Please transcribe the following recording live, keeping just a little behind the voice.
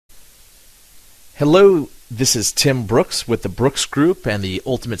Hello, this is Tim Brooks with the Brooks Group and the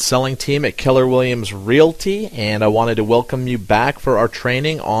Ultimate Selling Team at Keller Williams Realty, and I wanted to welcome you back for our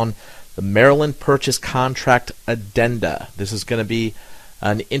training on the Maryland Purchase Contract Addenda. This is going to be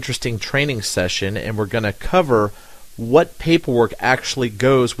an interesting training session, and we're going to cover what paperwork actually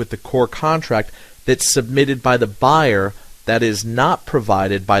goes with the core contract that's submitted by the buyer that is not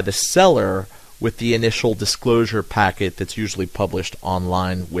provided by the seller with the initial disclosure packet that's usually published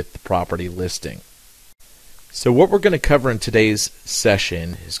online with the property listing. So what we're going to cover in today's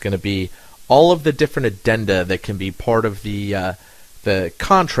session is going to be all of the different addenda that can be part of the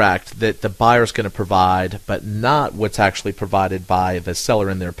contract that the buyer is going to provide, but not what's actually provided by the seller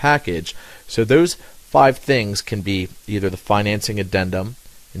in their package. So those 5 things can be either the financing addendum,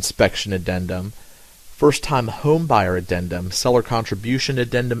 inspection addendum, first-time home buyer addendum, seller contribution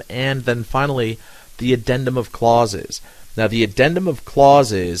addendum, and then finally the addendum of clauses. Now the addendum of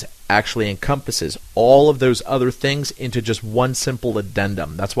clauses actually encompasses all of those other things into just one simple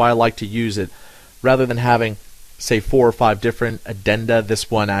addendum. That's why I like to use it rather than having, say, 4 or 5 different addenda. This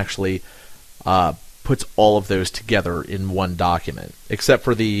one actually puts all of those together in one document, except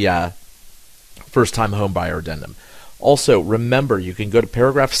for the first-time home buyer addendum. Also, remember, you can go to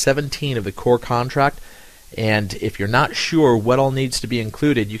paragraph 17 of the core contract, and if you're not sure what all needs to be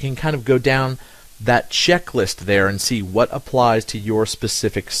included, you can kind of go down that checklist there and see what applies to your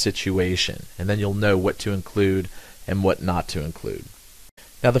specific situation, and then you'll know what to include and what not to include.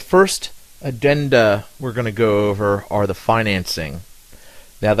 Now, the first addenda we're going to go over are the financing.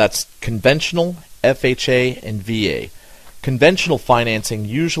 Now, that's conventional, FHA, and VA. Conventional financing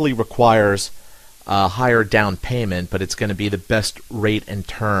usually requires a higher down payment, but it's going to be the best rate and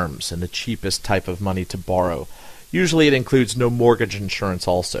terms and the cheapest type of money to borrow. Usually it includes no mortgage insurance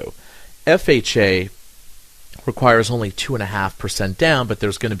also. FHA requires only 2.5% down, but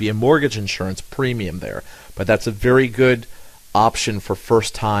there's going to be a mortgage insurance premium there. But that's a very good option for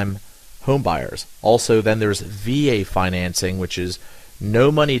first-time home buyers. Also, then there's VA financing, which is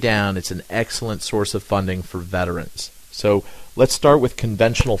no money down. It's an excellent source of funding for veterans. So let's start with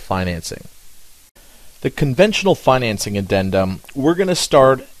conventional financing. The conventional financing addendum, we're going to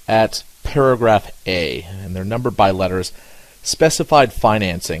start at paragraph A, and they're numbered by letters, specified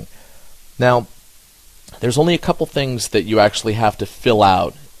financing. Now, there's only a couple things that you actually have to fill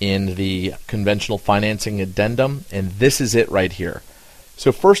out in the conventional financing addendum, and this is it right here.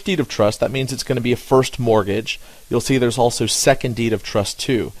 So first deed of trust, that means it's going to be a first mortgage. You'll see there's also second deed of trust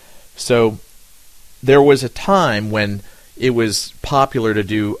too. So there was a time when it was popular to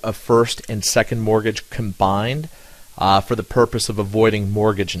do a first and second mortgage combined for the purpose of avoiding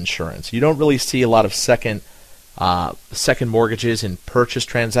mortgage insurance. You don't really see a lot of second mortgages in purchase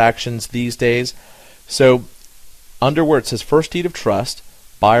transactions these days. So under where it says first deed of trust,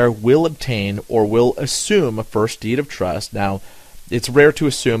 buyer will obtain or will assume a first deed of trust. Now, it's rare to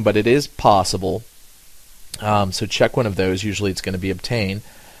assume, but it is possible. So check one of those. Usually it's going to be obtained.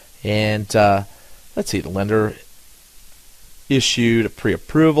 And let's see, the lender issued a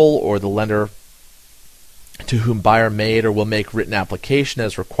pre-approval, or the lender to whom buyer made or will make written application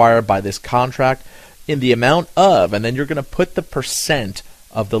as required by this contract in the amount of, and then you're going to put the percent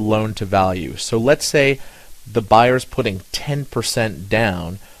of the loan to value. So let's say the buyer's putting 10%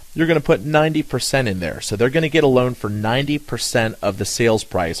 down, you're going to put 90% in there. So they're going to get a loan for 90% of the sales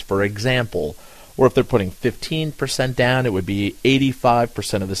price, for example. Or if they're putting 15% down, it would be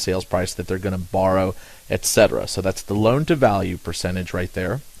 85% of the sales price that they're going to borrow, etc. So that's the loan to value percentage right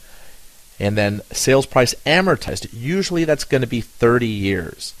there. And then sales price amortized, usually that's going to be 30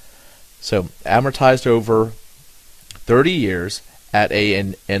 years. So amortized over 30 years at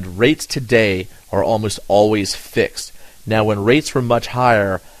and rates today are almost always fixed. Now when rates were much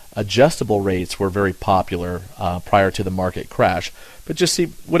higher, adjustable rates were very popular prior to the market crash. But just see,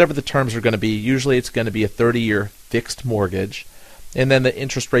 whatever the terms are going to be, usually it's going to be a 30-year fixed mortgage. And then the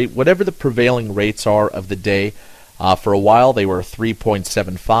interest rate, whatever the prevailing rates are of the day. For a while they were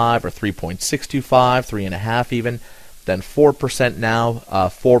 3.75 or 3.625, 3.5 even. Then 4% now,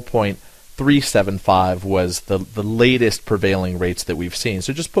 4.375 was the latest prevailing rates that we've seen.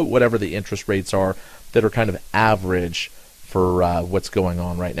 So just put whatever the interest rates are that are kind of average for what's going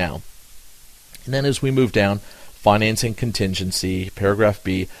on right now. And then as we move down, financing contingency, paragraph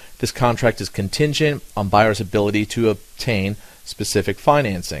B, this contract is contingent on buyer's ability to obtain specific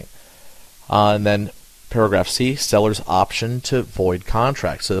financing. And then paragraph C, seller's option to void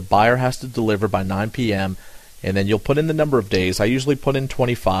contract. So the buyer has to deliver by 9 p.m. and then you'll put in the number of days. I usually put in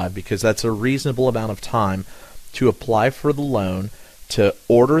 25 because that's a reasonable amount of time to apply for the loan, to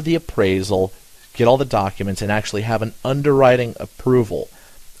order the appraisal, get all the documents, and actually have an underwriting approval.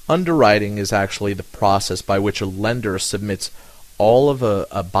 underwriting is actually the process by which a lender submits all of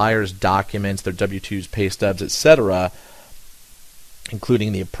a buyer's documents, their W-2s, pay stubs, etc.,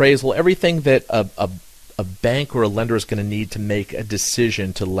 including the appraisal, everything that a bank or a lender is going to need to make a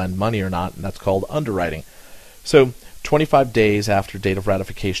decision to lend money or not, and that's called underwriting. So 25 days after date of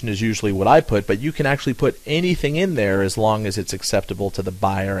ratification is usually what I put, but you can actually put anything in there as long as it's acceptable to the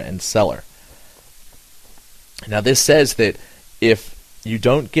buyer and seller. Now this says that if you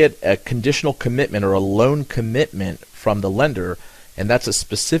don't get a conditional commitment or a loan commitment from the lender, and that's a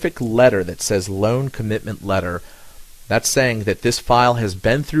specific letter that says loan commitment letter, that's saying that this file has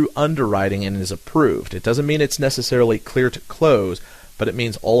been through underwriting and is approved. It doesn't mean it's necessarily clear to close, but it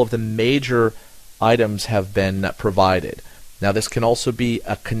means all of the major items have been provided. Now this can also be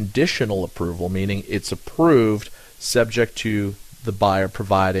a conditional approval, meaning it's approved subject to the buyer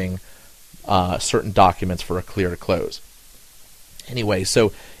providing certain documents for a clear to close. Anyway,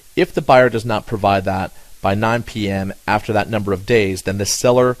 so if the buyer does not provide that by 9 p.m. after that number of days, then the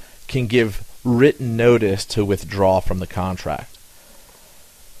seller can give written notice to withdraw from the contract.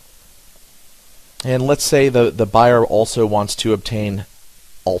 And let's say the buyer also wants to obtain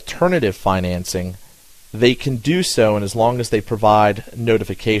alternative financing. They can do so, and as long as they provide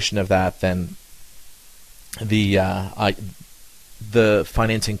notification of that, then the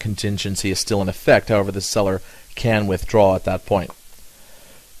financing contingency is still in effect. However, the seller can withdraw at that point.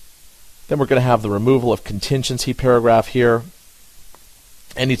 Then we're going to have the removal of contingency paragraph here.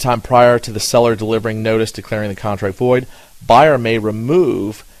 Anytime prior to the seller delivering notice declaring the contract void, buyer may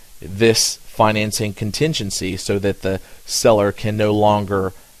remove this financing contingency so that the seller can no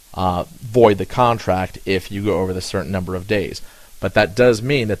longer void the contract if you go over the certain number of days. But that does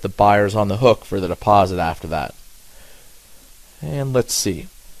mean that the buyer's on the hook for the deposit after that. And let's see.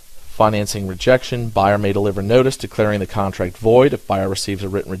 Financing rejection. Buyer may deliver notice declaring the contract void if buyer receives a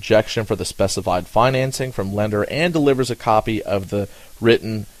written rejection for the specified financing from lender and delivers a copy of the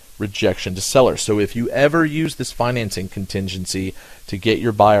written rejection to seller. So if you ever use this financing contingency to get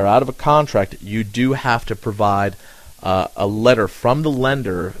your buyer out of a contract, you do have to provide a letter from the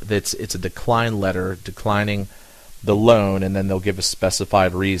lender it's a decline letter declining the loan, and then they'll give a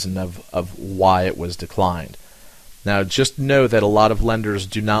specified reason of why it was declined. Now, just know that a lot of lenders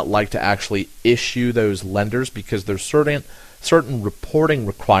do not like to actually issue those lenders because there's certain reporting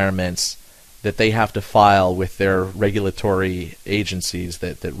requirements that they have to file with their regulatory agencies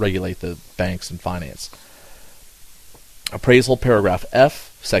that regulate the banks and finance. Appraisal, paragraph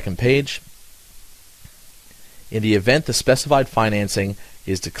F, second page. In the event the specified financing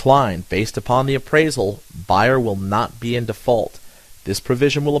is declined based upon the appraisal, buyer will not be in default. This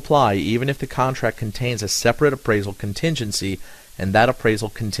provision will apply even if the contract contains a separate appraisal contingency and that appraisal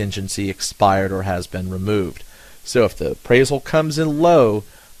contingency expired or has been removed. So if the appraisal comes in low,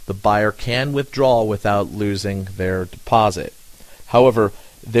 the buyer can withdraw without losing their deposit. However,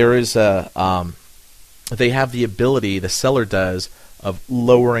 there is they have the ability, the seller does, of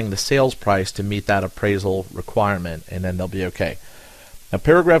lowering the sales price to meet that appraisal requirement, and then they'll be okay. Now,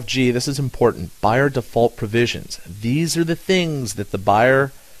 paragraph G, this is important. Buyer default provisions. These are the things that the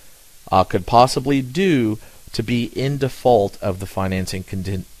buyer could possibly do to be in default of the financing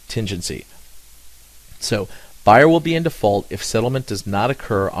contingency. So, buyer will be in default if settlement does not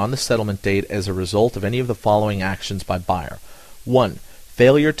occur on the settlement date as a result of any of the following actions by buyer. 1.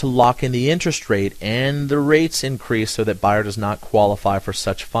 Failure to lock in the interest rate and the rates increase so that buyer does not qualify for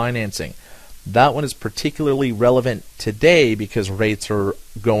such financing. That one is particularly relevant today because rates are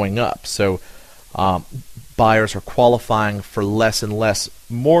going up. So buyers are qualifying for less and less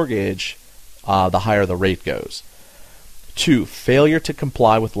mortgage the higher the rate goes. 2. Failure to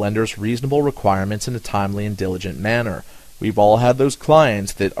comply with lenders' reasonable requirements in a timely and diligent manner. We've all had those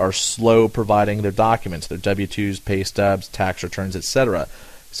clients that are slow providing their documents, their W-2s, pay stubs, tax returns, etc.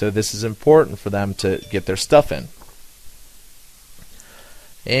 So this is important for them to get their stuff in.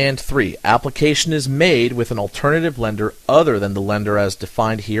 And 3, application is made with an alternative lender other than the lender as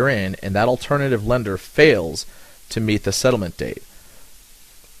defined herein, and that alternative lender fails to meet the settlement date.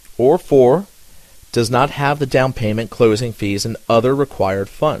 Or 4, does not have the down payment, closing fees, and other required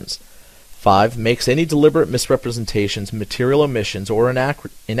funds. 5, makes any deliberate misrepresentations, material omissions, or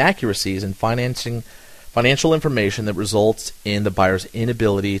inaccuracies in financial information that results in the buyer's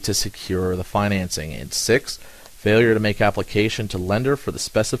inability to secure the financing. And 6, failure to make application to lender for the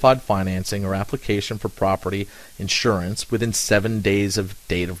specified financing or application for property insurance within 7 days of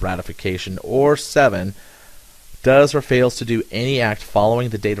date of ratification. Or 7, does or fails to do any act following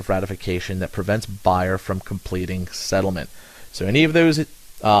the date of ratification that prevents buyer from completing settlement. So any of those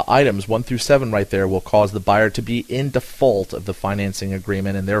items 1 through 7 right there will cause the buyer to be in default of the financing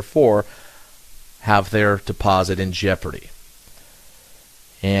agreement and therefore have their deposit in jeopardy.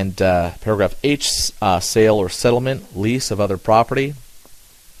 And paragraph H, sale or settlement, lease of other property.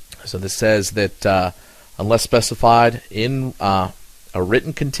 So this says that unless specified in a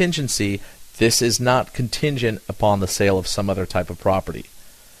written contingency, this is not contingent upon the sale of some other type of property.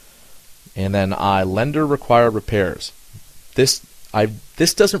 And then I, lender require repairs. This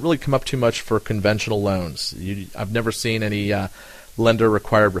doesn't really come up too much for conventional loans. I've never seen any lender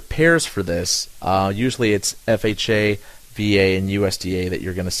required repairs for this. Usually it's FHA, VA, and USDA that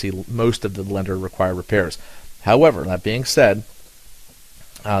you're going to see most of the lender required repairs. However, that being said,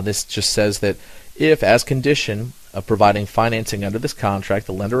 this just says that if, as condition of providing financing under this contract,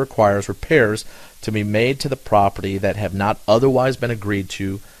 the lender requires repairs to be made to the property that have not otherwise been agreed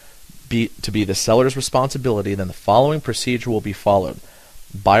to be the seller's responsibility, then the following procedure will be followed.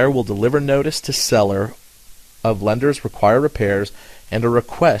 Buyer will deliver notice to seller of lender's required repairs and a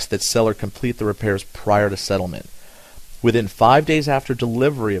request that seller complete the repairs prior to settlement. Within 5 days after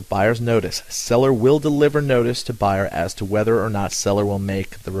delivery of buyer's notice, seller will deliver notice to buyer as to whether or not seller will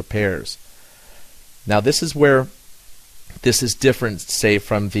make the repairs. Now this is where this is different, say,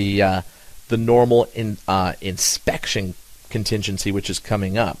 from the normal inspection contingency which is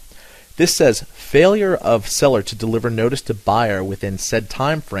coming up. This says failure of seller to deliver notice to buyer within said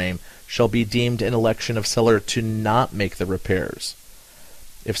time frame shall be deemed an election of seller to not make the repairs.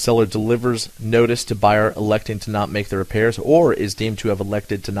 If seller delivers notice to buyer electing to not make the repairs or is deemed to have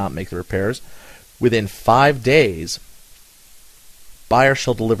elected to not make the repairs, within 5 days, buyer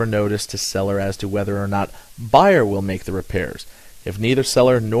shall deliver notice to seller as to whether or not buyer will make the repairs. If neither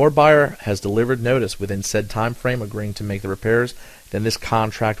seller nor buyer has delivered notice within said time frame agreeing to make the repairs, then this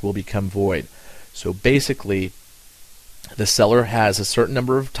contract will become void. So basically, the seller has a certain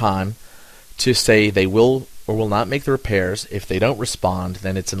number of time to say they will or will not make the repairs. If they don't respond,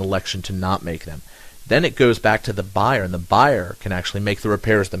 then it's an election to not make them. Then it goes back to the buyer, and the buyer can actually make the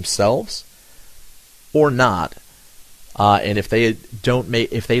repairs themselves or not. And if they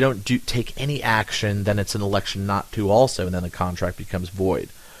don't take any action, then it's an election not to also, and then the contract becomes void.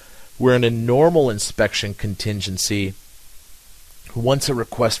 Where in a normal inspection contingency, once a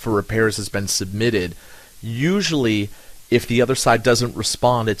request for repairs has been submitted, usually if the other side doesn't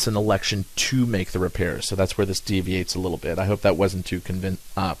respond, it's an election to make the repairs. So that's where this deviates a little bit. I hope that wasn't too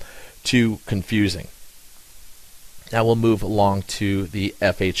confusing. Now we'll move along to the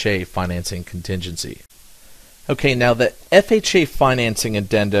FHA financing contingency. Okay, now the FHA financing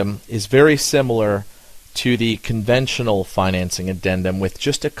addendum is very similar to the conventional financing addendum with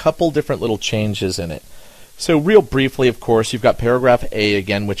just a couple different little changes in it. So real briefly, of course, you've got paragraph A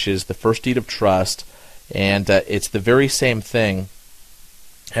again, which is the first deed of trust, and it's the very same thing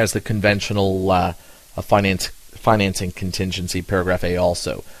as the conventional financing contingency, paragraph A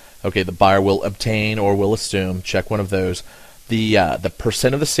also. Okay, the buyer will obtain or will assume, check one of those, the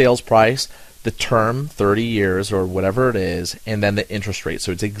percent of the sales price, the term, 30 years or whatever it is, and then the interest rate.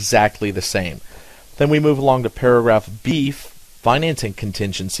 So it's exactly the same. Then we move along to paragraph B, financing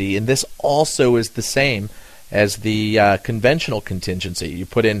contingency, and this also is the same as the conventional contingency. You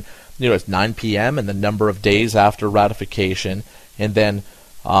put in, it's 9 p.m. and the number of days after ratification, and then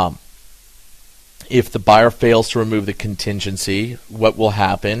if the buyer fails to remove the contingency, what will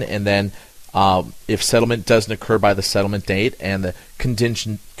happen, and then if settlement doesn't occur by the settlement date and the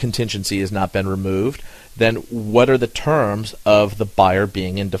contingency has not been removed, then what are the terms of the buyer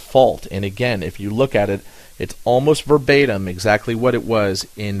being in default? And again, if you look at it, it's almost verbatim exactly what it was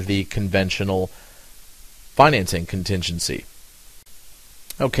in the conventional financing contingency.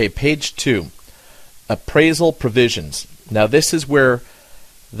 Okay, page 2, appraisal provisions. Now this is where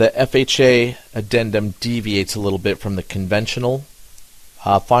the FHA addendum deviates a little bit from the conventional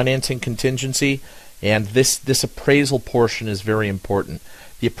financing contingency, and this appraisal portion is very important.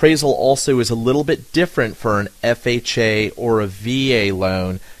 The appraisal also is a little bit different for an FHA or a VA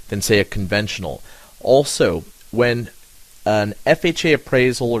loan than, say, a conventional. Also, when an FHA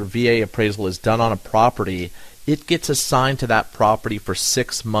appraisal or VA appraisal is done on a property, it gets assigned to that property for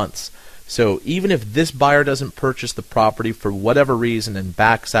 6 months. So even if this buyer doesn't purchase the property for whatever reason and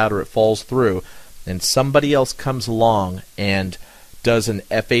backs out or it falls through, and somebody else comes along and does an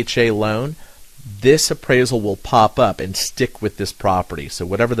FHA loan, this appraisal will pop up and stick with this property. So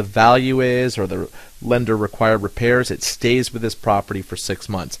whatever the value is or the lender required repairs, it stays with this property for 6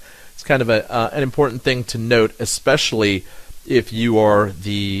 months. It's kind of an important thing to note, especially if you are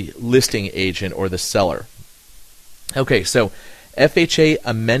the listing agent or the seller. Okay, so FHA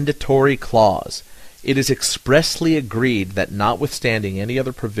amendatory clause. It is expressly agreed that notwithstanding any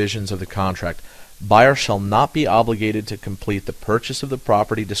other provisions of the contract, buyer shall not be obligated to complete the purchase of the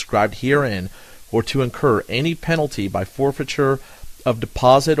property described herein, or to incur any penalty by forfeiture of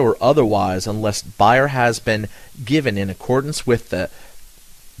deposit or otherwise, unless buyer has been given in accordance with the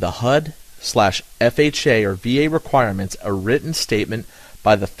HUD/FHA or VA requirements a written statement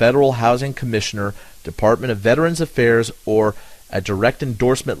by the Federal Housing Commissioner, Department of Veterans Affairs, or a direct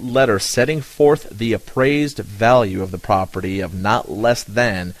endorsement letter setting forth the appraised value of the property of not less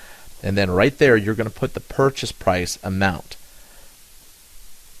than, and then right there you're going to put the purchase price amount.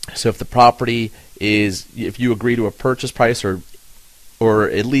 So if the property is, if you agree to a purchase price, or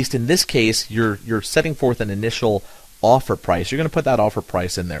at least in this case you're setting forth an initial offer price, you're going to put that offer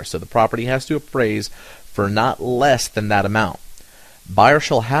price in there. So the property has to appraise for not less than that amount. Buyer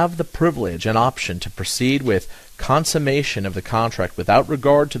shall have the privilege and option to proceed with consummation of the contract without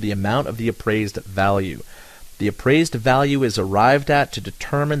regard to the amount of the appraised value. The appraised value is arrived at to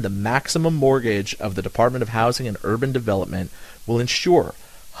determine the maximum mortgage of the Department of Housing and Urban Development will ensure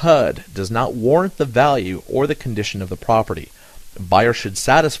HUD does not warrant the value or the condition of the property. Buyer should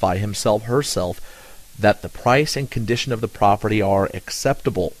satisfy himself herself that the price and condition of the property are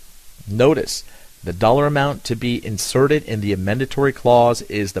acceptable. Notice, the dollar amount to be inserted in the amendatory clause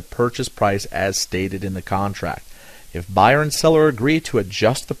is the purchase price as stated in the contract. If buyer and seller agree to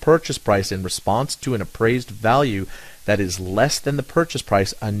adjust the purchase price in response to an appraised value that is less than the purchase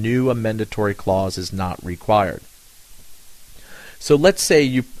price, a new amendatory clause is not required. So let's say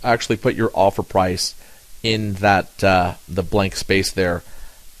you actually put your offer price in that the blank space there,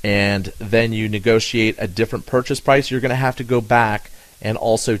 and then you negotiate a different purchase price. You're going to have to go back and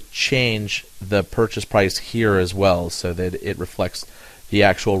also change the purchase price here as well so that it reflects the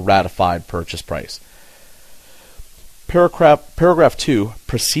actual ratified purchase price. Paragraph 2,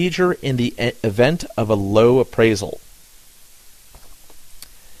 procedure in the event of a low appraisal.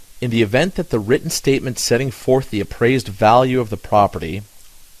 In the event that the written statement setting forth the appraised value of the property,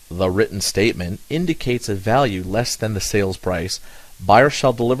 the written statement, indicates a value less than the sales price, buyer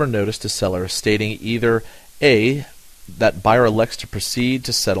shall deliver notice to seller stating either A, that buyer elects to proceed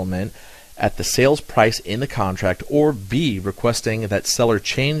to settlement at the sales price in the contract, or B, requesting that seller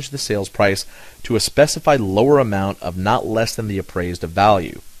change the sales price to a specified lower amount of not less than the appraised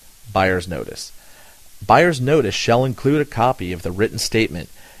value. Buyer's notice. Buyer's notice shall include a copy of the written statement.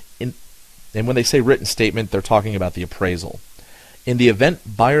 And when they say written statement, they're talking about the appraisal. In the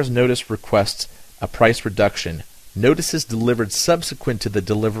event buyer's notice requests a price reduction, notices delivered subsequent to the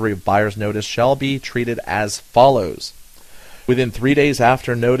delivery of buyer's notice shall be treated as follows. Within 3 days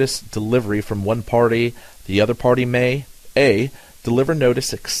after notice delivery from one party, the other party may A, deliver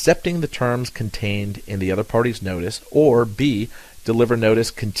notice accepting the terms contained in the other party's notice, or B, deliver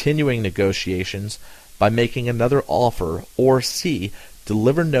notice continuing negotiations by making another offer, or C,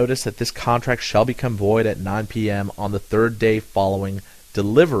 deliver notice that this contract shall become void at 9 p.m. on the third day following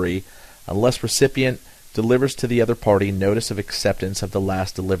delivery, unless recipient delivers to the other party notice of acceptance of the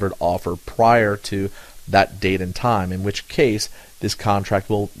last delivered offer prior to that date and time, in which case this contract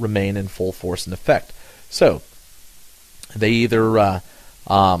will remain in full force and effect. So they either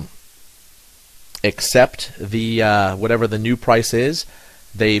accept the whatever the new price is,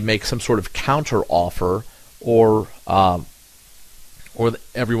 they make some sort of counter offer, or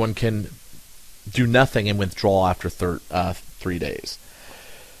everyone can do nothing and withdraw after 3 days.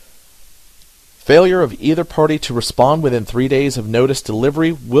 Failure of either party to respond within 3 days of notice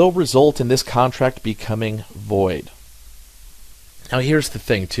delivery will result in this contract becoming void. Now here's the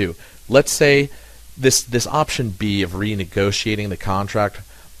thing too. Let's say this option B of renegotiating the contract,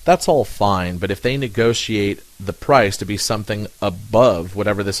 that's all fine, but if they negotiate the price to be something above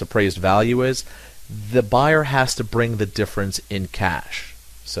whatever this appraised value is, the buyer has to bring the difference in cash.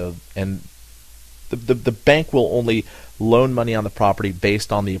 So, and the bank will only loan money on the property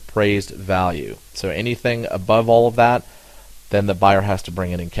based on the appraised value. So anything above all of that, then the buyer has to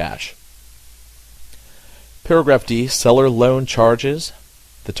bring it in cash. Paragraph D, seller loan charges.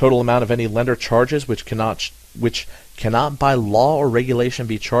 The total amount of any lender charges which cannot by law or regulation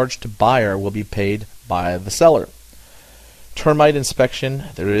be charged to buyer will be paid by the seller. Termite inspection.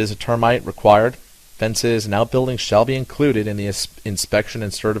 There is a termite required. Fences and outbuildings shall be included in the inspection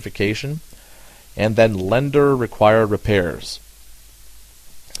and certification. And then lender required repairs.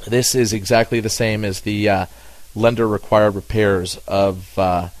 This is exactly the same as the lender required repairs of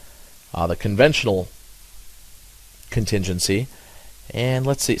the conventional contingency. And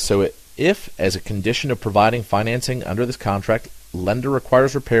let's see, so if, as a condition of providing financing under this contract, lender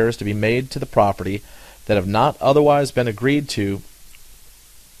requires repairs to be made to the property that have not otherwise been agreed to,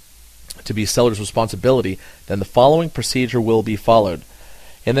 to be seller's responsibility, then the following procedure will be followed.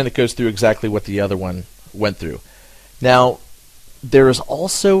 And then it goes through exactly what the other one went through. Now, there is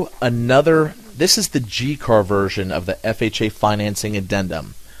also another, this is the GCAR version of the FHA financing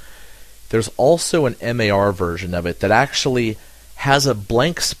addendum. There's also an MAR version of it that actually has a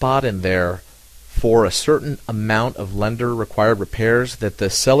blank spot in there for a certain amount of lender required repairs that the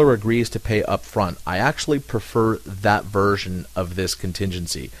seller agrees to pay up front. I actually prefer that version of this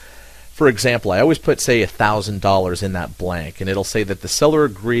contingency. For example, I always put, say, $1,000 in that blank, and it'll say that the seller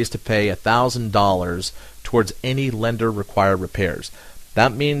agrees to pay $1,000 towards any lender required repairs.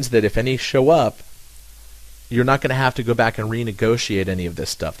 That means that if any show up, you're not going to have to go back and renegotiate any of this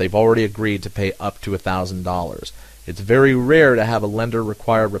stuff. They've already agreed to pay up to $1,000. It's very rare to have a lender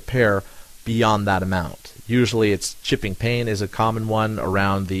required repair beyond that amount. Usually it's chipping paint is a common one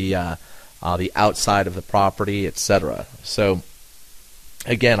around the outside of the property, etc. So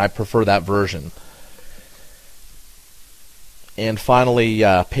again, I prefer that version. And finally,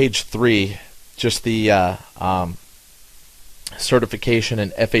 page 3, just the certification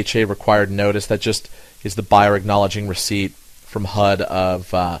and FHA required notice. That just is the buyer acknowledging receipt from HUD of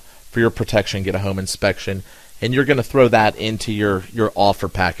for your protection, get a home inspection, and you're going to throw that into your offer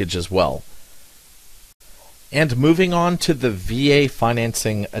package as well. And moving on to the VA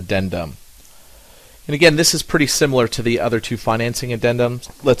financing addendum. And again, this is pretty similar to the other two financing addendums.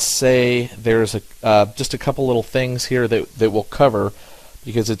 Let's say there's just a couple little things here that we'll cover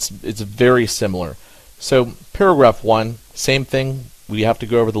because it's very similar. So paragraph 1, same thing. We have to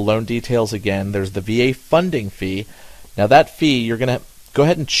go over the loan details again. There's the VA funding fee. Now that fee, you're going to go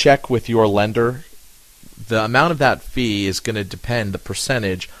ahead and check with your lender. The amount of that fee is going to depend, the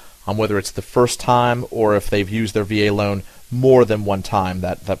percentage, on whether it's the first time or if they've used their VA loan more than one time.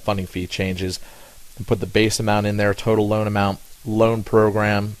 That funding fee changes. And put the base amount in there, total loan amount, loan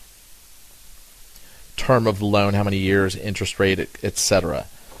program, term of the loan, how many years, interest rate, etc.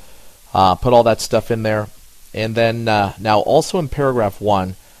 Put all that stuff in there. And then now also in paragraph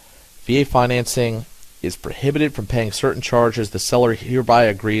 1, VA financing is prohibited from paying certain charges. The seller hereby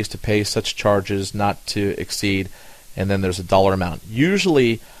agrees to pay such charges not to exceed, and then there's a dollar amount.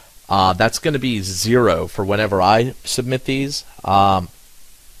 Usually that's going to be 0 for whenever I submit these.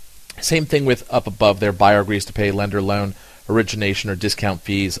 Same thing with up above there, buyer agrees to pay lender loan origination or discount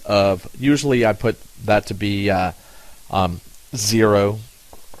fees of, usually I put that to be 0.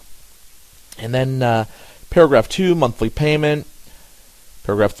 And then paragraph 2, monthly payment.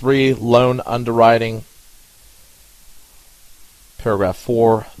 Paragraph 3, loan underwriting. Paragraph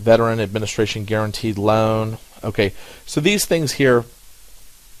 4, veteran administration guaranteed loan. Okay, so these things here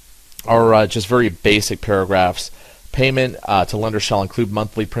are just very basic paragraphs. Payment to lender shall include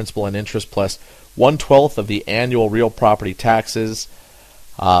monthly principal and interest plus 1/12 of the annual real property taxes.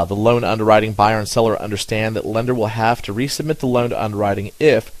 The loan underwriting, buyer and seller understand that lender will have to resubmit the loan to underwriting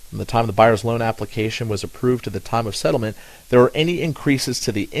if, from the time the buyer's loan application was approved to the time of settlement, there are any increases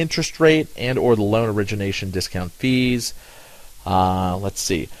to the interest rate and or the loan origination discount fees. Let's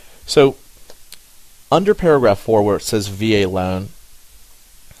see. So under paragraph 4 where it says VA loan,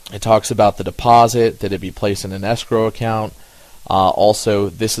 it talks about the deposit, that it be placed in an escrow account. Also,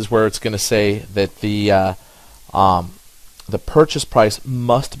 this is where it's going to say that the purchase price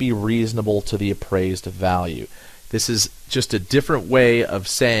must be reasonable to the appraised value. This is just a different way of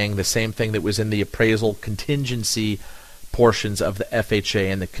saying the same thing that was in the appraisal contingency portions of the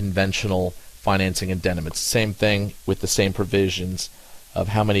FHA and the conventional financing addendum. It's the same thing with the same provisions of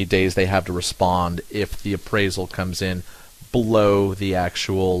how many days they have to respond if the appraisal comes in below the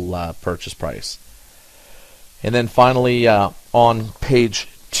actual purchase price. And then finally on page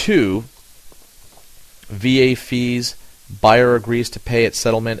 2, VA fees, buyer agrees to pay at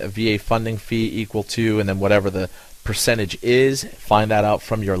settlement a VA funding fee equal to, and then whatever the percentage is, find that out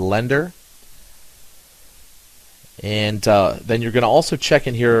from your lender. And then you're going to also check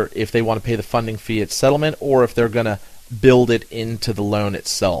in here if they want to pay the funding fee at settlement or if they're going to build it into the loan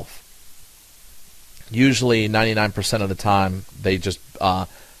itself. Usually 99% of the time they just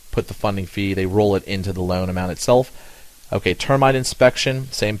put the funding fee, they roll it into the loan amount itself. Okay, termite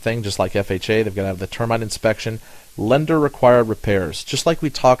inspection, same thing, just like FHA, they've got to have the termite inspection. Lender required repairs, just like we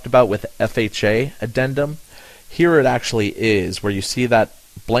talked about with FHA addendum, here it actually is, where you see that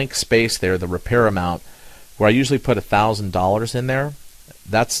blank space there, the repair amount, where I usually put $1,000 in there.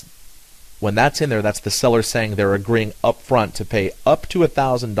 When that's in there, that's the seller saying they're agreeing up front to pay up to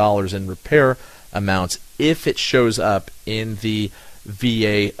 $1,000 in repair amounts if it shows up in the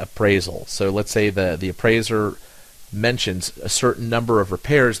VA appraisal. So let's say the appraiser mentions a certain number of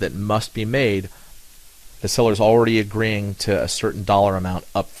repairs that must be made. the seller's already agreeing to a certain dollar amount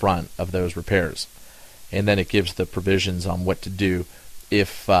up front of those repairs. And then it gives the provisions on what to do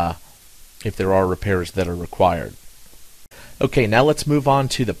if there are repairs that are required. Okay, now let's move on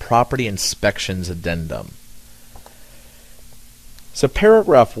to the property inspections addendum. So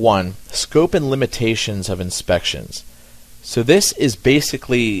paragraph 1, scope and limitations of inspections. So this is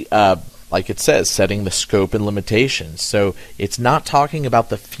basically, like it says, setting the scope and limitations. So it's not talking about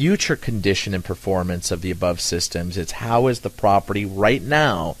the future condition and performance of the above systems. It's how is the property right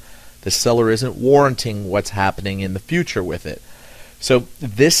now. The seller isn't warranting what's happening in the future with it. So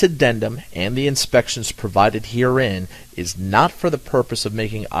this addendum and the inspections provided herein is not for the purpose of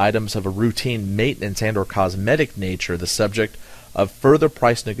making items of a routine maintenance and or cosmetic nature the subject of further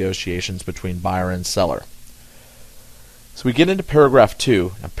price negotiations between buyer and seller. So we get into paragraph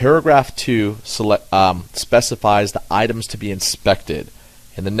 2. Now paragraph 2 specifies the items to be inspected,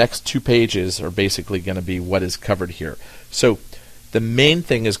 and the next 2 pages are basically going to be what is covered here. So the main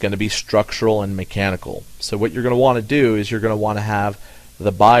thing is going to be structural and mechanical. So what you're going to want to do is you're going to want to have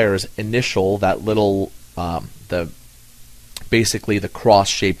the buyers initial that little basically the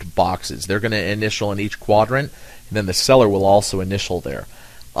cross-shaped boxes. They're going to initial in each quadrant, and then the seller will also initial there.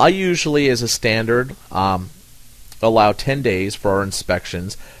 I usually, as a standard, allow 10 days for our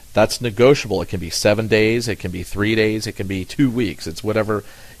inspections. That's negotiable. It can be 7 days, it can be 3 days, it can be 2 weeks. It's whatever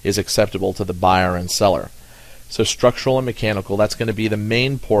is acceptable to the buyer and seller. So structural and mechanical, that's going to be the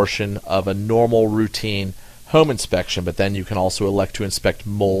main portion of a normal routine home inspection, but then you can also elect to inspect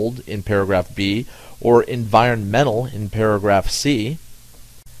mold in paragraph B or environmental in paragraph C.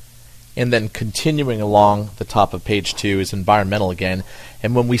 And then continuing along the top of page 2 is environmental again.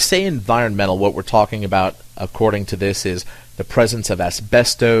 And when we say environmental, what we're talking about, according to this, is the presence of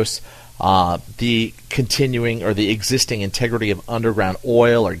asbestos, the continuing or the existing integrity of underground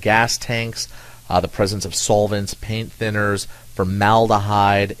oil or gas tanks, the presence of solvents, paint thinners,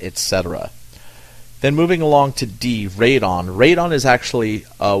 formaldehyde, etc. Then moving along to D, radon. Radon is actually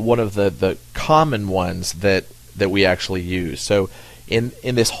one of the common ones that we actually use. So in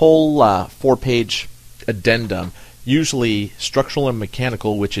this whole 4-page addendum, usually structural and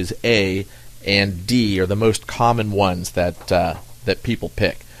mechanical, which is A, and D are the most common ones that people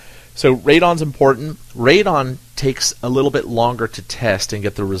pick. So radon's important. Radon takes a little bit longer to test and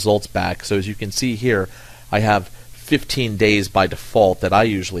get the results back. So as you can see here, I have 15 days by default that I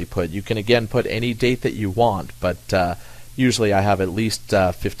usually put. You can again put any date that you want, but usually I have at least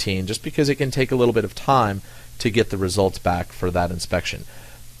 15, just because it can take a little bit of time to get the results back for that inspection.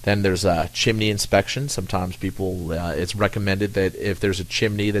 Then there's a chimney inspection. Sometimes people, it's recommended that if there's a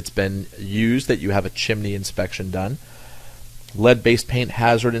chimney that's been used, that you have a chimney inspection done. Lead-based paint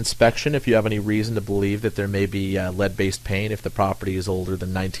hazard inspection, if you have any reason to believe that there may be lead-based paint if the property is older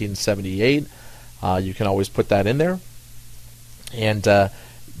than 1978, you can always put that in there. And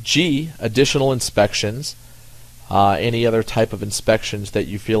G, additional inspections. Any other type of inspections that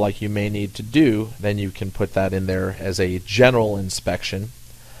you feel like you may need to do, then you can put that in there as a general inspection.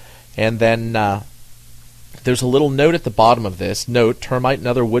 And then there's a little note at the bottom of this. Note, termite and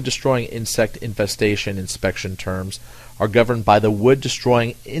other wood-destroying insect infestation inspection terms are governed by the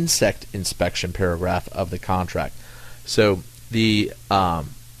wood-destroying insect inspection paragraph of the contract. So the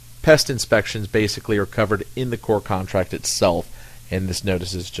pest inspections basically are covered in the core contract itself, and this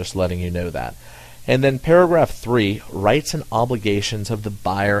notice is just letting you know that. And then paragraph 3, rights and obligations of the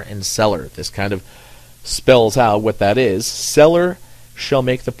buyer and seller. This kind of spells out what that is. Seller shall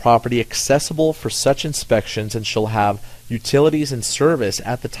make the property accessible for such inspections and shall have utilities and service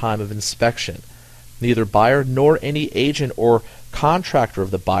at the time of inspection. Neither buyer nor any agent or contractor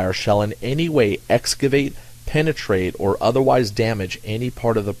of the buyer shall in any way excavate, penetrate, or otherwise damage any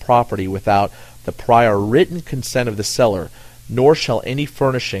part of the property without the prior written consent of the seller, nor shall any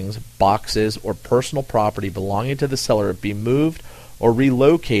furnishings, boxes, or personal property belonging to the seller be moved or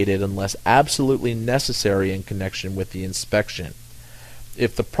relocated unless absolutely necessary in connection with the inspection.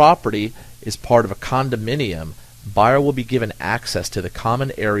 If the property is part of a condominium, buyer will be given access to the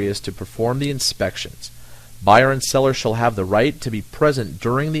common areas to perform the inspections. Buyer and seller shall have the right to be present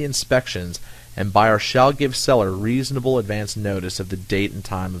during the inspections, and buyer shall give seller reasonable advance notice of the date and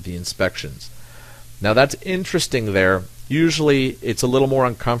time of the inspections. Now that's interesting there. Usually it's a little more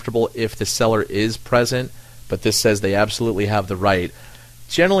uncomfortable if the seller is present, but this says they absolutely have the right.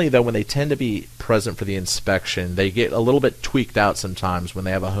 Generally, though, when they tend to be present for the inspection, they get a little bit tweaked out sometimes when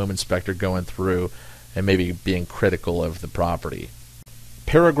they have a home inspector going through and maybe being critical of the property.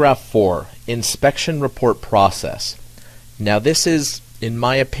 Paragraph 4, inspection report process. Now this is, in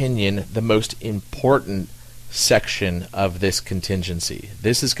my opinion, the most important section of this contingency.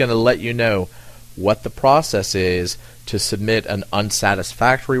 This is going to let you know what the process is to submit an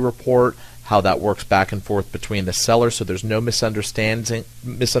unsatisfactory report, how that works back and forth between the seller so there's no misunderstandings,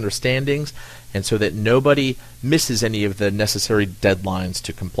 and so that nobody misses any of the necessary deadlines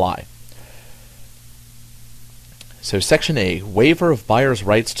to comply. So Section A, waiver of buyer's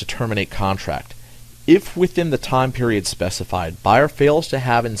rights to terminate contract. If within the time period specified, buyer fails to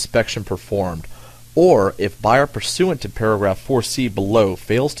have inspection performed, or if buyer pursuant to paragraph 4C below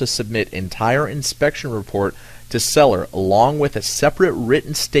fails to submit entire inspection report to seller along with a separate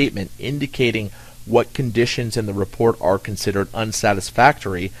written statement indicating what conditions in the report are considered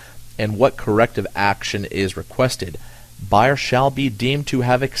unsatisfactory and what corrective action is requested, buyer shall be deemed to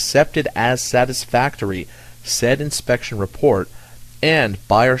have accepted as satisfactory said inspection report, and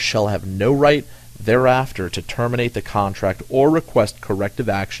buyer shall have no right thereafter to terminate the contract or request corrective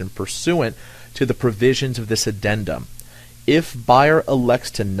action pursuant to the provisions of this addendum. If buyer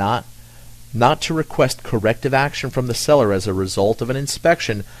elects to not to request corrective action from the seller as a result of an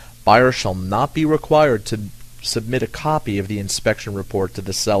inspection, buyer shall not be required to submit a copy of the inspection report to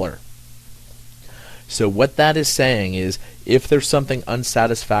the seller. So what that is saying is, if there's something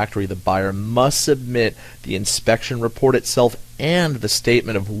unsatisfactory, the buyer must submit the inspection report itself and the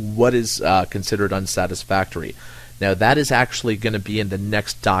statement of what is considered unsatisfactory. Now that is actually going to be in the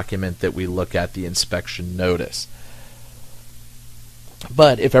next document that we look at, the inspection notice.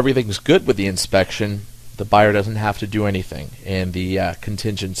 But if everything's good with the inspection, the buyer doesn't have to do anything, and the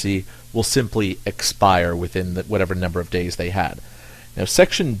contingency will simply expire within whatever number of days they had. Now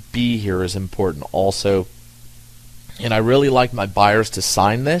Section B here is important also, and I really like my buyers to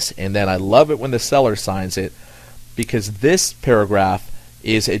sign this, and then I love it when the seller signs it, because this paragraph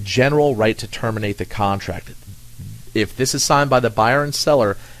is a general right to terminate the contract. If this is signed by the buyer and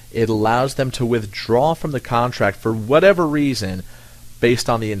seller, it allows them to withdraw from the contract for whatever reason based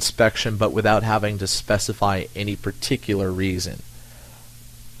on the inspection, but without having to specify any particular reason.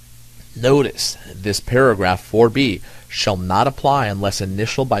 Notice this paragraph 4B shall not apply unless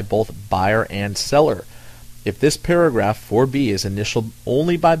initialed by both buyer and seller. If this paragraph 4B is initialed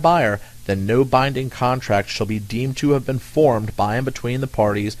only by buyer, then no binding contract shall be deemed to have been formed by and between the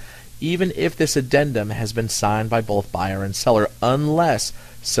parties, even if this addendum has been signed by both buyer and seller, unless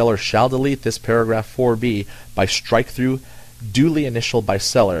seller shall delete this paragraph 4B by strike through duly initialed by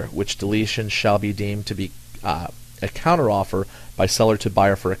seller, which deletion shall be deemed to be a counteroffer by seller to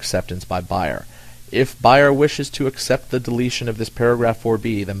buyer for acceptance by buyer. If buyer wishes to accept the deletion of this paragraph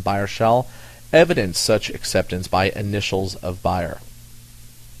 4B, then buyer shall evidence such acceptance by initials of buyer.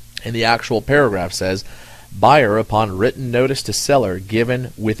 And the actual paragraph says, buyer, upon written notice to seller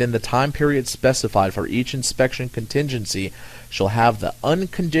given within the time period specified for each inspection contingency, shall have the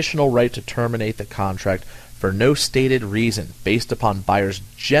unconditional right to terminate the contract for no stated reason based upon buyer's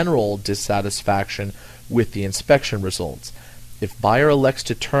general dissatisfaction with the inspection results. If buyer elects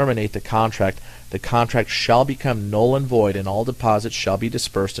to terminate the contract shall become null and void, and all deposits shall be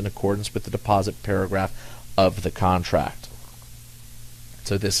dispersed in accordance with the deposit paragraph of the contract.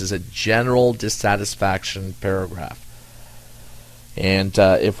 So this is a general dissatisfaction paragraph. And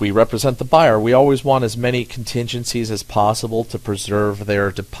if we represent the buyer, we always want as many contingencies as possible to preserve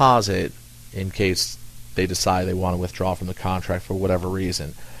their deposit in case they decide they want to withdraw from the contract for whatever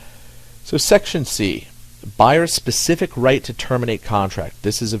reason. So Section C, buyer's specific right to terminate contract.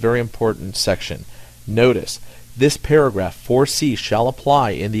 This is a very important section. Notice, this paragraph 4C shall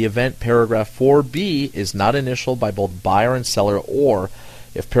apply in the event paragraph 4B is not initialed by both buyer and seller, or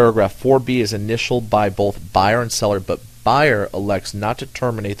if paragraph 4B is initialed by both buyer and seller, but buyer elects not to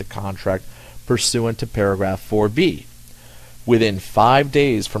terminate the contract pursuant to paragraph 4B. Within 5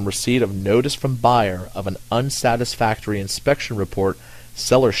 days from receipt of notice from buyer of an unsatisfactory inspection report,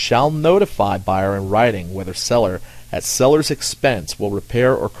 seller shall notify buyer in writing whether seller, at seller's expense, will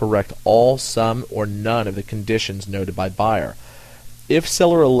repair or correct all, some, or none of the conditions noted by buyer. If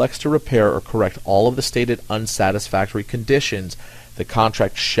seller elects to repair or correct all of the stated unsatisfactory conditions, the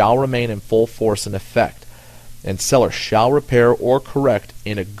contract shall remain in full force and effect, and seller shall repair or correct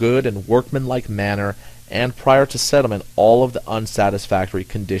in a good and workmanlike manner and prior to settlement all of the unsatisfactory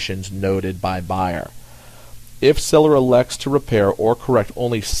conditions noted by buyer. If seller elects to repair or correct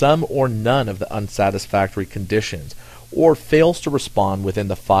only some or none of the unsatisfactory conditions, or fails to respond within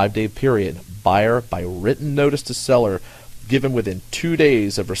the 5-day period, buyer, by written notice to seller given within 2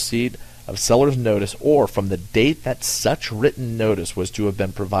 days of receipt of seller's notice, or from the date that such written notice was to have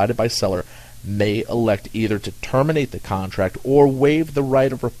been provided by seller, may elect either to terminate the contract or waive the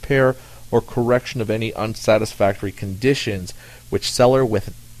right of repair or correction of any unsatisfactory conditions which seller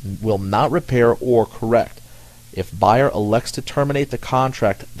will not repair or correct. If buyer elects to terminate the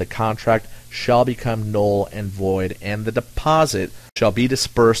contract shall become null and void, and the deposit shall be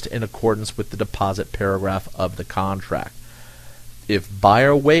dispersed in accordance with the deposit paragraph of the contract. If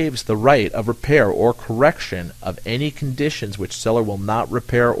buyer waives the right of repair or correction of any conditions which seller will not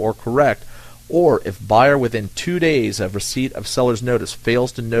repair or correct, or if buyer within 2 days of receipt of seller's notice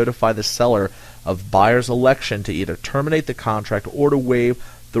fails to notify the seller of buyer's election to either terminate the contract or to waive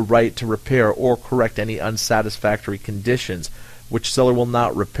the right to repair or correct any unsatisfactory conditions which seller will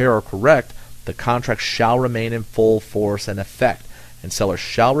not repair or correct, the contract shall remain in full force and effect, and seller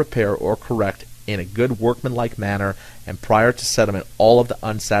shall repair or correct in a good workmanlike manner and prior to settlement all of the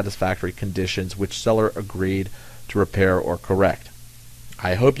unsatisfactory conditions which seller agreed to repair or correct.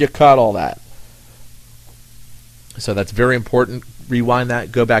 I hope you caught all that. So that's very important. Rewind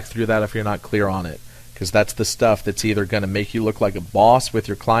that, go back through that if you're not clear on it, because that's the stuff that's either going to make you look like a boss with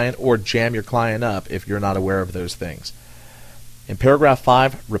your client or jam your client up if you're not aware of those things. In paragraph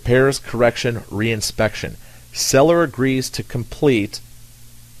 5, repairs, correction, reinspection. Seller agrees to complete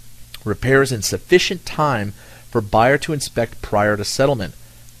repairs in sufficient time for buyer to inspect prior to settlement.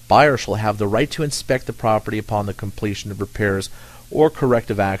 Buyer shall have the right to inspect the property upon the completion of repairs or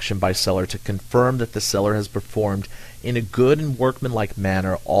corrective action by seller to confirm that the seller has performed in a good and workmanlike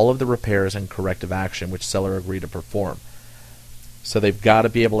manner all of the repairs and corrective action which seller agreed to perform. So they've got to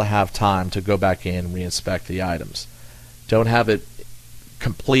be able to have time to go back in and reinspect the items. Don't have it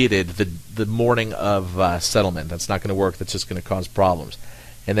completed the morning of settlement. That's not going to work. That's just going to cause problems.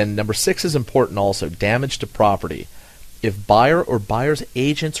 And then number 6 is important also, damage to property. If buyer or buyer's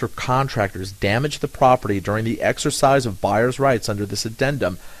agents or contractors damage the property during the exercise of buyer's rights under this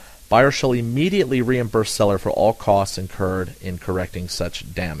addendum, buyer shall immediately reimburse seller for all costs incurred in correcting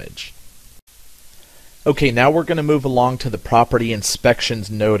such damage. Okay, now we're going to move along to the property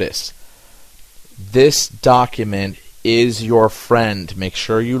inspections notice. This document is your friend. Make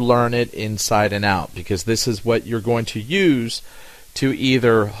sure you learn it inside and out, because this is what you're going to use to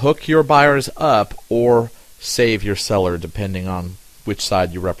either hook your buyers up or save your seller, depending on which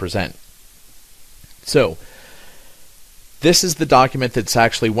side you represent. So this is the document that's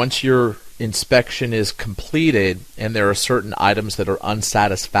actually, once your inspection is completed and there are certain items that are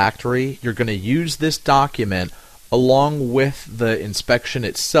unsatisfactory, you're going to use this document along with the inspection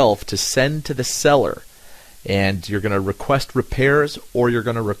itself to send to the seller, and you're going to request repairs or you're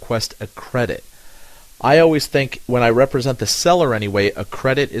going to request a credit. I always think, when I represent the seller anyway, a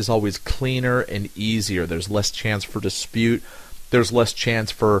credit is always cleaner and easier. There's less chance for dispute. There's less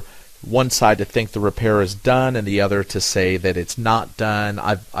chance for one side to think the repair is done and the other to say that it's not done.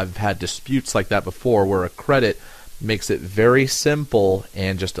 I've had disputes like that before, where a credit makes it very simple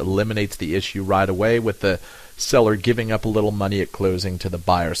and just eliminates the issue right away, with the seller giving up a little money at closing to the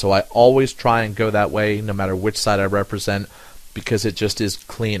buyer. So I always try and go that way no matter which side I represent, because it just is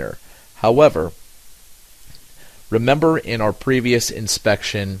cleaner. However, remember in our previous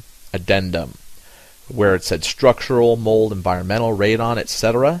inspection addendum where it said structural, mold, environmental, radon,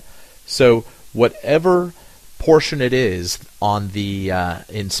 etc. So whatever portion it is on the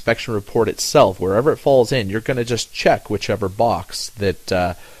inspection report itself, wherever it falls in, you're going to just check whichever box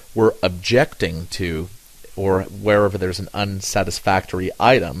that we're objecting to, or wherever there's an unsatisfactory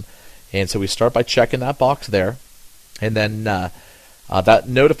item. And so we start by checking that box there, and then that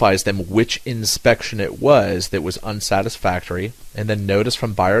notifies them which inspection it was that was unsatisfactory, and then notice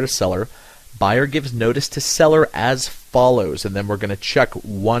from buyer to seller. Buyer gives notice to seller as follows, and then we're going to check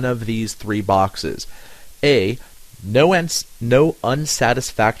one of these 3 boxes. A, no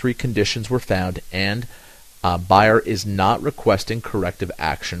unsatisfactory conditions were found, and buyer is not requesting corrective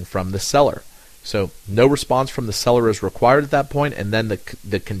action from the seller. So no response from the seller is required at that point, and then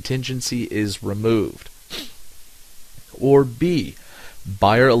the contingency is removed. Or B,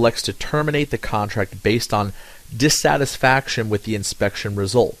 buyer elects to terminate the contract based on dissatisfaction with the inspection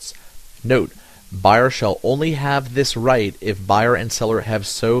results. Note, buyer shall only have this right if buyer and seller have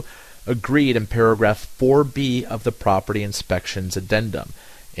so agreed in paragraph 4B of the property inspections addendum,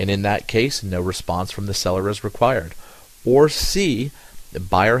 and in that case, no response from the seller is required. Or C, the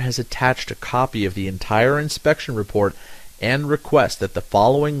buyer has attached a copy of the entire inspection report and requests that the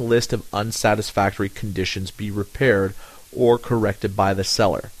following list of unsatisfactory conditions be repaired or corrected by the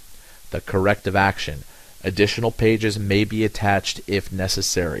seller. The corrective action. Additional pages may be attached if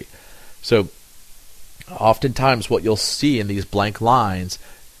necessary. So oftentimes what you'll see in these blank lines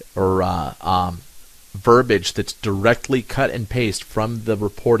or verbiage that's directly cut and paste from the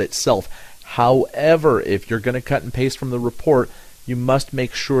report itself. However, if you're going to cut and paste from the report, you must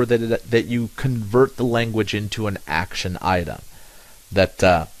make sure that you convert the language into an action item. That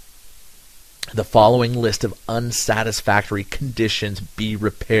the following list of unsatisfactory conditions be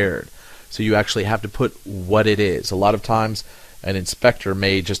repaired. So you actually have to put what it is. A lot of times an inspector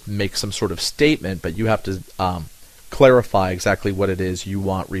may just make some sort of statement, but you have to clarify exactly what it is you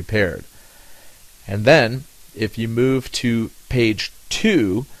want repaired. And then if you move to page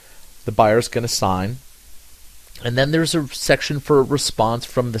 2, the buyer's going to sign, and then there's a section for a response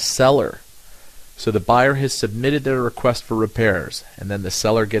from the seller. So the buyer has submitted their request for repairs, and then the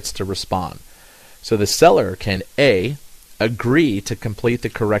seller gets to respond. So the seller can A, agree to complete the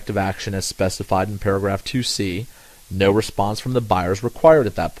corrective action as specified in paragraph 2C. No response from the buyer is required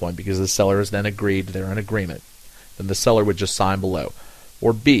at that point because the seller has then agreed they're in agreement. Then the seller would just sign below.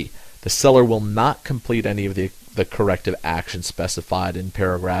 Or B, the seller will not complete any of the corrective action specified in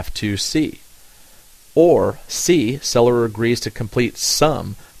paragraph 2C. Or C, seller agrees to complete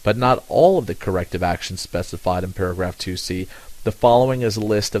some but not all of the corrective actions specified in paragraph 2C. The following is a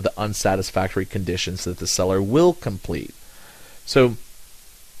list of the unsatisfactory conditions that the seller will complete. So,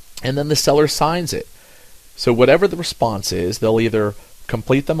 and then the seller signs it. So whatever the response is, they'll either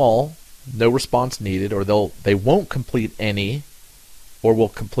complete them all, no response needed, or they won't complete any, or will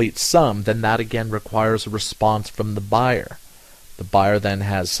complete some. Then that again requires a response from the buyer. The buyer then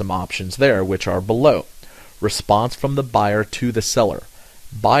has some options there, which are below. Response from the buyer to the seller.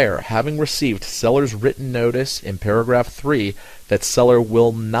 Buyer, having received seller's written notice in paragraph 3 that seller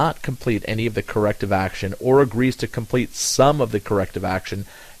will not complete any of the corrective action or agrees to complete some of the corrective action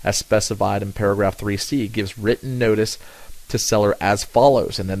as specified in paragraph 3C, gives written notice to seller as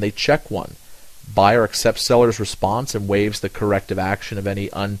follows, and then they check one. Buyer accepts seller's response and waives the corrective action of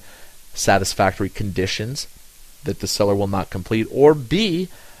any unsatisfactory conditions that the seller will not complete. Or B,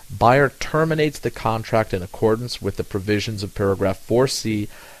 buyer terminates the contract in accordance with the provisions of paragraph 4C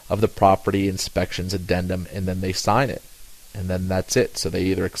of the property inspections addendum, and then they sign it. And then that's it. So they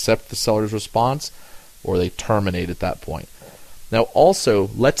either accept the seller's response or they terminate at that point. Now also,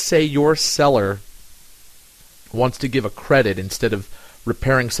 let's say your seller wants to give a credit instead of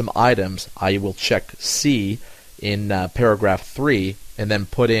repairing some items. I will check C in paragraph 3 and then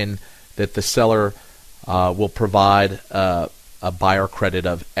put in that the seller will provide a buyer credit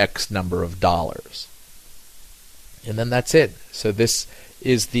of X number of dollars. And then that's it. So this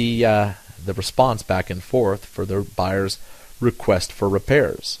is the response back and forth for the buyer's request for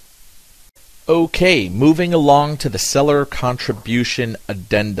repairs. Okay, moving along to the seller contribution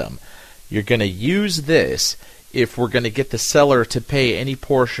addendum. You're going to use this if we're going to get the seller to pay any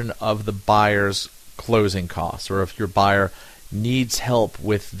portion of the buyer's closing costs, or if your buyer needs help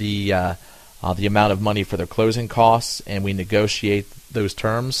with the amount of money for their closing costs, and we negotiate those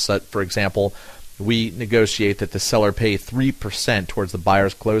terms. So, for example, we negotiate that the seller pay 3% towards the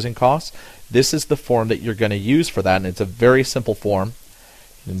buyer's closing costs. This is the form that you're going to use for that, and it's a very simple form.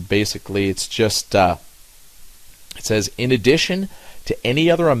 And basically, it's just it says, in addition to any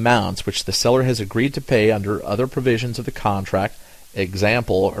other amounts which the seller has agreed to pay under other provisions of the contract,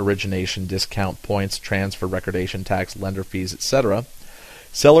 example, origination, discount points, transfer, recordation tax, lender fees, etc.,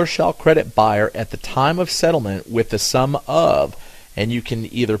 seller shall credit buyer at the time of settlement with the sum of, and you can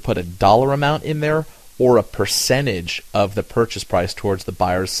either put a dollar amount in there or a percentage of the purchase price towards the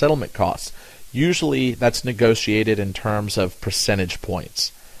buyer's settlement costs. Usually that's negotiated in terms of percentage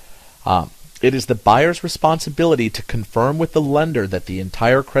points. It is the buyer's responsibility to confirm with the lender that the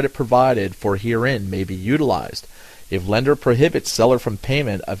entire credit provided for herein may be utilized. If lender prohibits seller from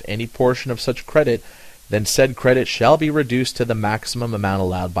payment of any portion of such credit, then said credit shall be reduced to the maximum amount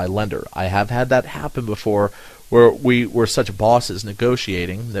allowed by lender. I have had that happen before, where we were such bosses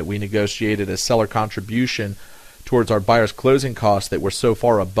negotiating that we negotiated a seller contribution towards our buyer's closing costs that were so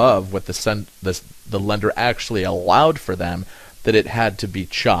far above what the lender actually allowed for them that it had to be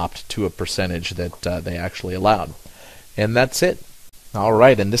chopped to a percentage that they actually allowed. And that's it. All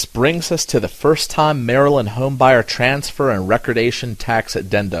right, and this brings us to the first-time Maryland homebuyer transfer and recordation tax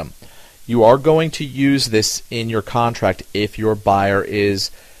addendum. You are going to use this in your contract if your buyer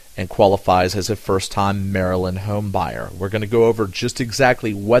is and qualifies as a first-time Maryland home buyer. We're going to go over just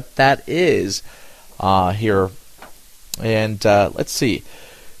exactly what that is here. And let's see.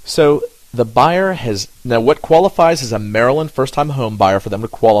 So the buyer has, now what qualifies as a Maryland first-time home buyer for them to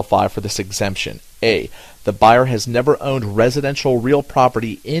qualify for this exemption? A, the buyer has never owned residential real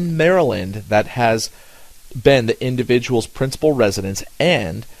property in Maryland that has been the individual's principal residence,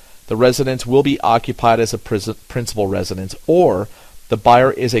 and the residence will be occupied as a principal residence, or the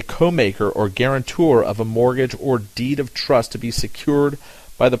buyer is a co-maker or guarantor of a mortgage or deed of trust to be secured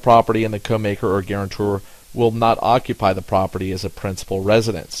by the property, and the co-maker or guarantor will not occupy the property as a principal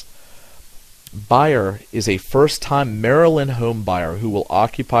residence. Buyer is a first-time Maryland home buyer who will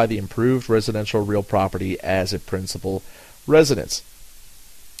occupy the improved residential real property as a principal residence.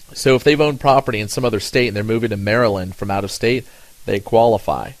 So if they've owned property in some other state and they're moving to Maryland from out of state, they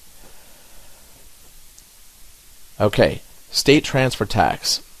qualify. Okay, state transfer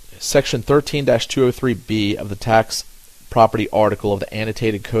tax. Section 13-203B of the tax property article of the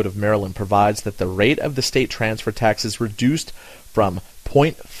annotated code of Maryland provides that the rate of the state transfer tax is reduced from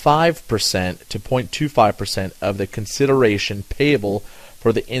 0.5% to 0.25% of the consideration payable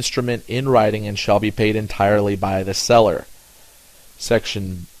for the instrument in writing and shall be paid entirely by the seller.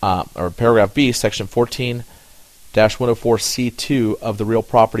 Paragraph B, section 14-104C2 of the real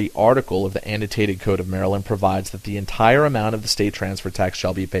property article of the annotated code of Maryland provides that the entire amount of the state transfer tax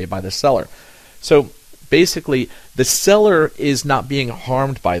shall be paid by the seller. So basically, the seller is not being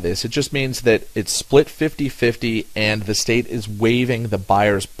harmed by this. It just means that it's split 50-50 and the state is waiving the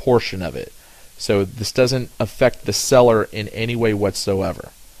buyer's portion of it. So this doesn't affect the seller in any way whatsoever.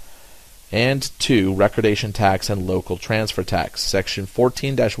 And 2, recordation tax and local transfer tax. Section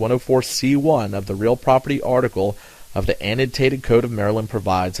 14-104C1 of the real property article of the annotated code of Maryland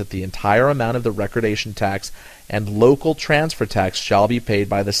provides that the entire amount of the recordation tax and local transfer tax shall be paid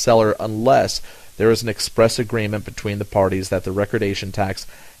by the seller unless there is an express agreement between the parties that the recordation tax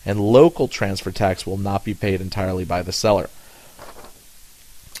and local transfer tax will not be paid entirely by the seller.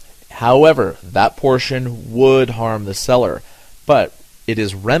 However, that portion would harm the seller, but it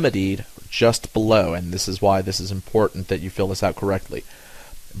is remedied just below, and this is why this is important that you fill this out correctly.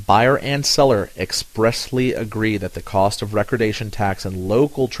 Buyer and seller expressly agree that the cost of recordation tax and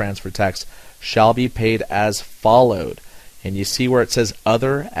local transfer tax shall be paid as followed. And you see where it says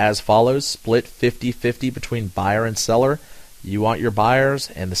other as follows, split 50-50 between buyer and seller. You want your buyers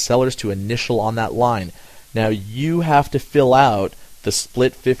and the sellers to initial on that line. Now you have to fill out the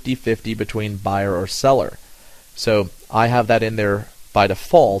split 50-50 between buyer or seller. So I have that in there by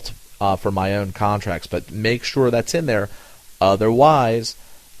default for my own contracts, but make sure that's in there. Otherwise,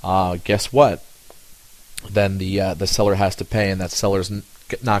 guess what? Then the seller has to pay, and that seller's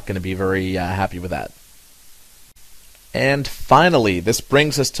not going to be very happy with that. And finally, this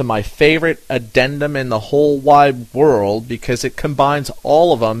brings us to my favorite addendum in the whole wide world because it combines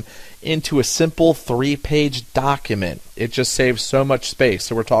all of them into a simple 3-page document. It just saves so much space.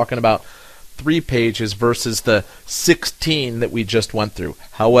 So we're talking about 3 pages versus the 16 that we just went through.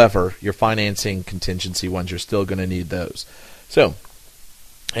 However, your financing contingency ones, you're still going to need those. So,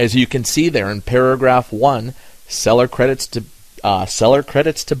 as you can see there in paragraph 1, seller credits to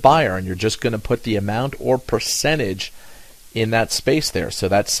buyer, and you're just going to put the amount or percentage in that space there. So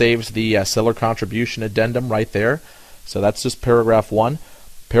that saves the seller contribution addendum right there. So that's just paragraph 1.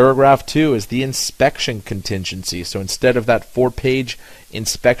 Paragraph 2 is the inspection contingency. So instead of that 4-page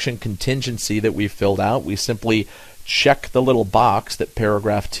inspection contingency that we filled out, we simply check the little box that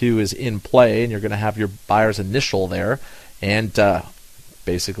paragraph 2 is in play, and you're going to have your buyer's initial there. And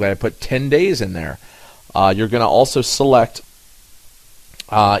basically I put 10 days in there. You're going to also select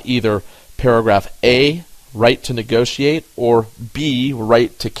either paragraph A, right to negotiate, or B,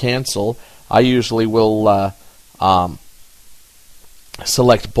 right to cancel. I usually will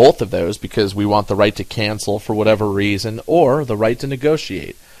select both of those because we want the right to cancel for whatever reason or the right to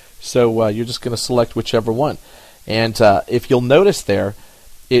negotiate. So you're just going to select whichever one. And if you'll notice there,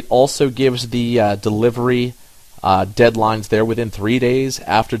 it also gives the delivery deadlines there within 3 days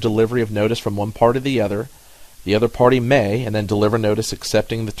after delivery of notice from one party to the other. The other party may, and then deliver notice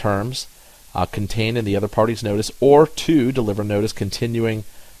accepting the terms contained in the other party's notice, or 2, deliver notice continuing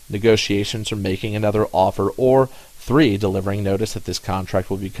negotiations or making another offer, or 3, delivering notice that this contract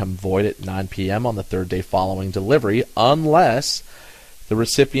will become void at 9 p.m. on the 3rd day following delivery, unless the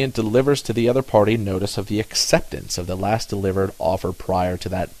recipient delivers to the other party notice of the acceptance of the last delivered offer prior to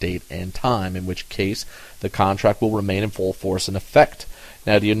that date and time, in which case the contract will remain in full force and effect.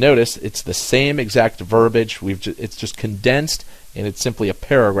 Now, do you notice it's the same exact verbiage? It's just condensed, and it's simply a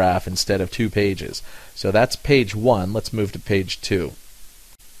paragraph instead of 2 pages. So that's page 1. Let's move to page 2.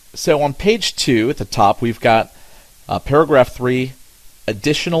 So on page 2 at the top, we've got paragraph 3,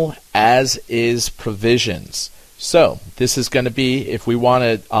 additional as-is provisions. So this is going to be, if we want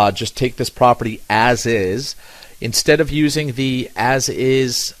to just take this property as is, instead of using the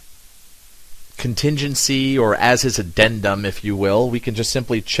as-is contingency or as-is addendum, if you will, we can just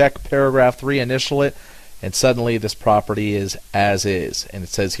simply check paragraph 3, initial it, and suddenly this property is as is. And it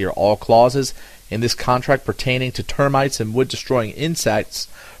says here, all clauses in this contract pertaining to termites and wood-destroying insects,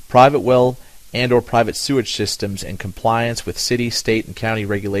 private well and or private sewage systems in compliance with city, state, and county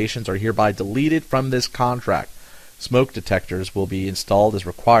regulations are hereby deleted from this contract. Smoke detectors will be installed as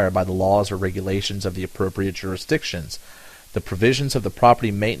required by the laws or regulations of the appropriate jurisdictions. The provisions of the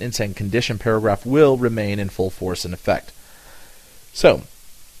property maintenance and condition paragraph will remain in full force and effect. So,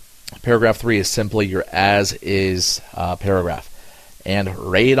 Paragraph 3 is simply your as-is paragraph. And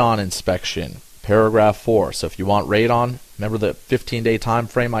radon inspection, paragraph 4. So if you want radon, remember the 15-day time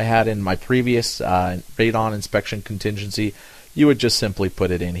frame I had in my previous radon inspection contingency, you would just simply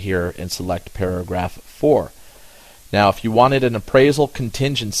put it in here and select paragraph 4. Now, if you wanted an appraisal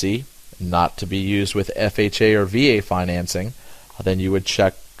contingency, not to be used with FHA or VA financing, then you would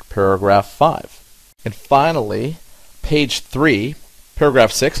check paragraph 5. And finally, page 3,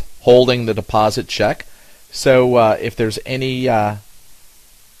 paragraph 6, holding the deposit check. So if there's any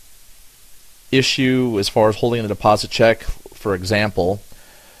issue as far as holding the deposit check, for example,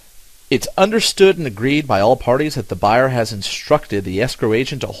 it's understood and agreed by all parties that the buyer has instructed the escrow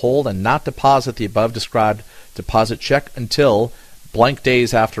agent to hold and not deposit the above described deposit check until blank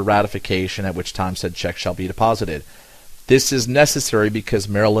days after ratification, at which time said check shall be deposited. This is necessary because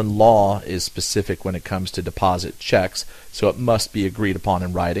Maryland law is specific when it comes to deposit checks, so it must be agreed upon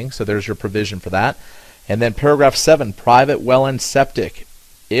in writing. So there's your provision for that. And then paragraph 7, private well and septic.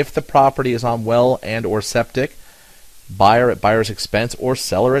 If the property is on well and or septic, buyer at buyer's expense or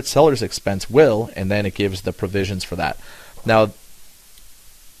seller at seller's expense will, and then it gives the provisions for that. Now,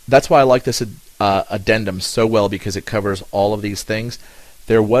 that's why I like this addendum so well, because it covers all of these things.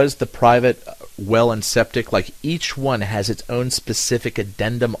 There was the private well and septic, like each one has its own specific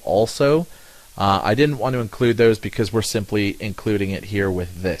addendum also. I didn't want to include those because we're simply including it here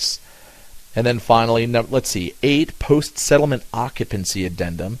with this. And then finally, let's see, 8, post-settlement occupancy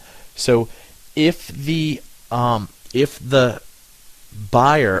addendum. So if the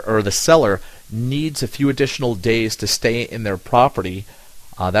buyer or the seller needs a few additional days to stay in their property,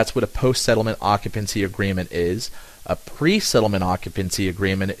 that's what a post-settlement occupancy agreement is. A pre-settlement occupancy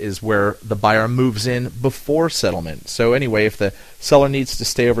agreement is where the buyer moves in before settlement. So anyway, if the seller needs to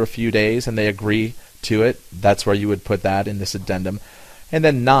stay over a few days and they agree to it, that's where you would put that in this addendum. And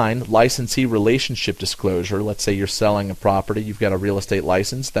then 9, licensee relationship disclosure. Let's say you're selling a property, you've got a real estate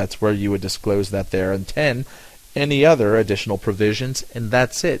license, that's where you would disclose that there. And 10, any other additional provisions, and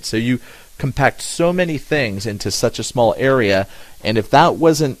that's it. So you compact so many things into such a small area, and if that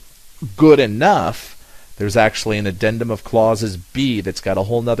wasn't good enough, there's actually an addendum of clauses B that's got a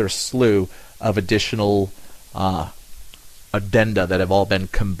whole nother slew of additional addenda that have all been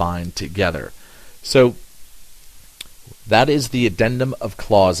combined together. So that is the addendum of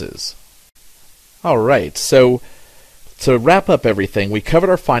clauses. All right, so to wrap up everything, we covered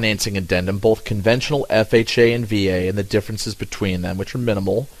our financing addendum, both conventional FHA and VA, and the differences between them, which are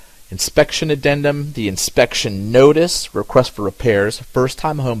minimal. Inspection addendum, the inspection notice, request for repairs,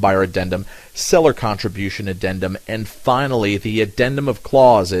 first-time homebuyer addendum, seller contribution addendum, and finally the addendum of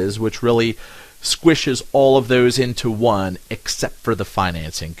clauses, which really squishes all of those into one, except for the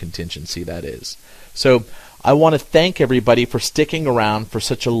financing contingency, that is. So I want to thank everybody for sticking around for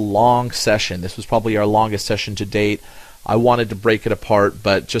such a long session. This was probably our longest session to date. I wanted to break it apart,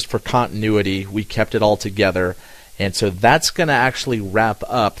 but just for continuity, we kept it all together. And so that's going to actually wrap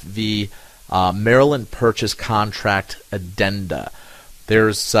up the Maryland Purchase Contract Addenda.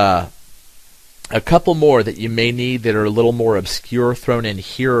 There's a couple more that you may need that are a little more obscure thrown in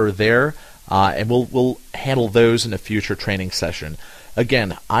here or there, and we'll handle those in a future training session.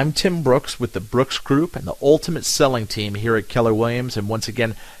 Again, I'm Tim Brooks with the Brooks Group and the Ultimate Selling Team here at Keller Williams, and once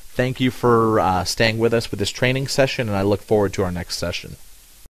again, thank you for staying with us with this training session, and I look forward to our next session.